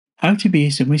How to be a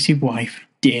submissive wife.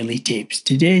 Daily tips.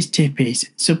 Today's tip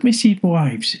is submissive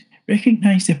wives.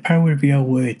 Recognize the power of your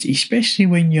words, especially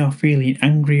when you're feeling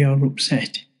angry or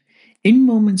upset. In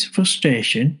moments of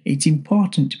frustration, it's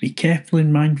important to be careful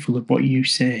and mindful of what you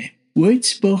say. Words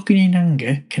spoken in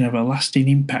anger can have a lasting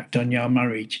impact on your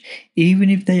marriage,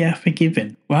 even if they are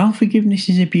forgiven. While forgiveness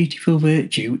is a beautiful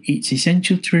virtue, it's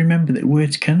essential to remember that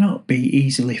words cannot be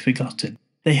easily forgotten.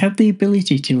 They have the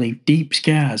ability to leave deep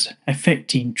scars,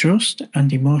 affecting trust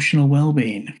and emotional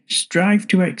well-being. Strive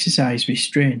to exercise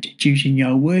restraint, choosing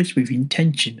your words with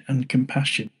intention and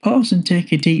compassion. Pause and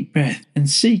take a deep breath, and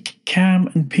seek calm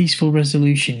and peaceful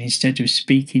resolution instead of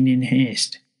speaking in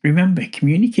haste. Remember,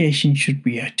 communication should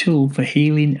be a tool for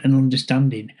healing and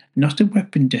understanding, not a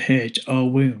weapon to hurt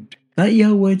or wound. Let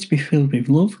your words be filled with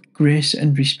love, grace,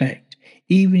 and respect,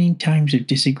 even in times of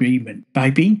disagreement. By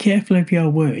being careful of your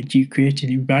words, you create an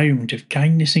environment of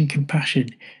kindness and compassion,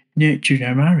 nurturing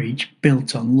a marriage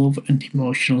built on love and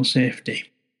emotional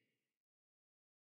safety.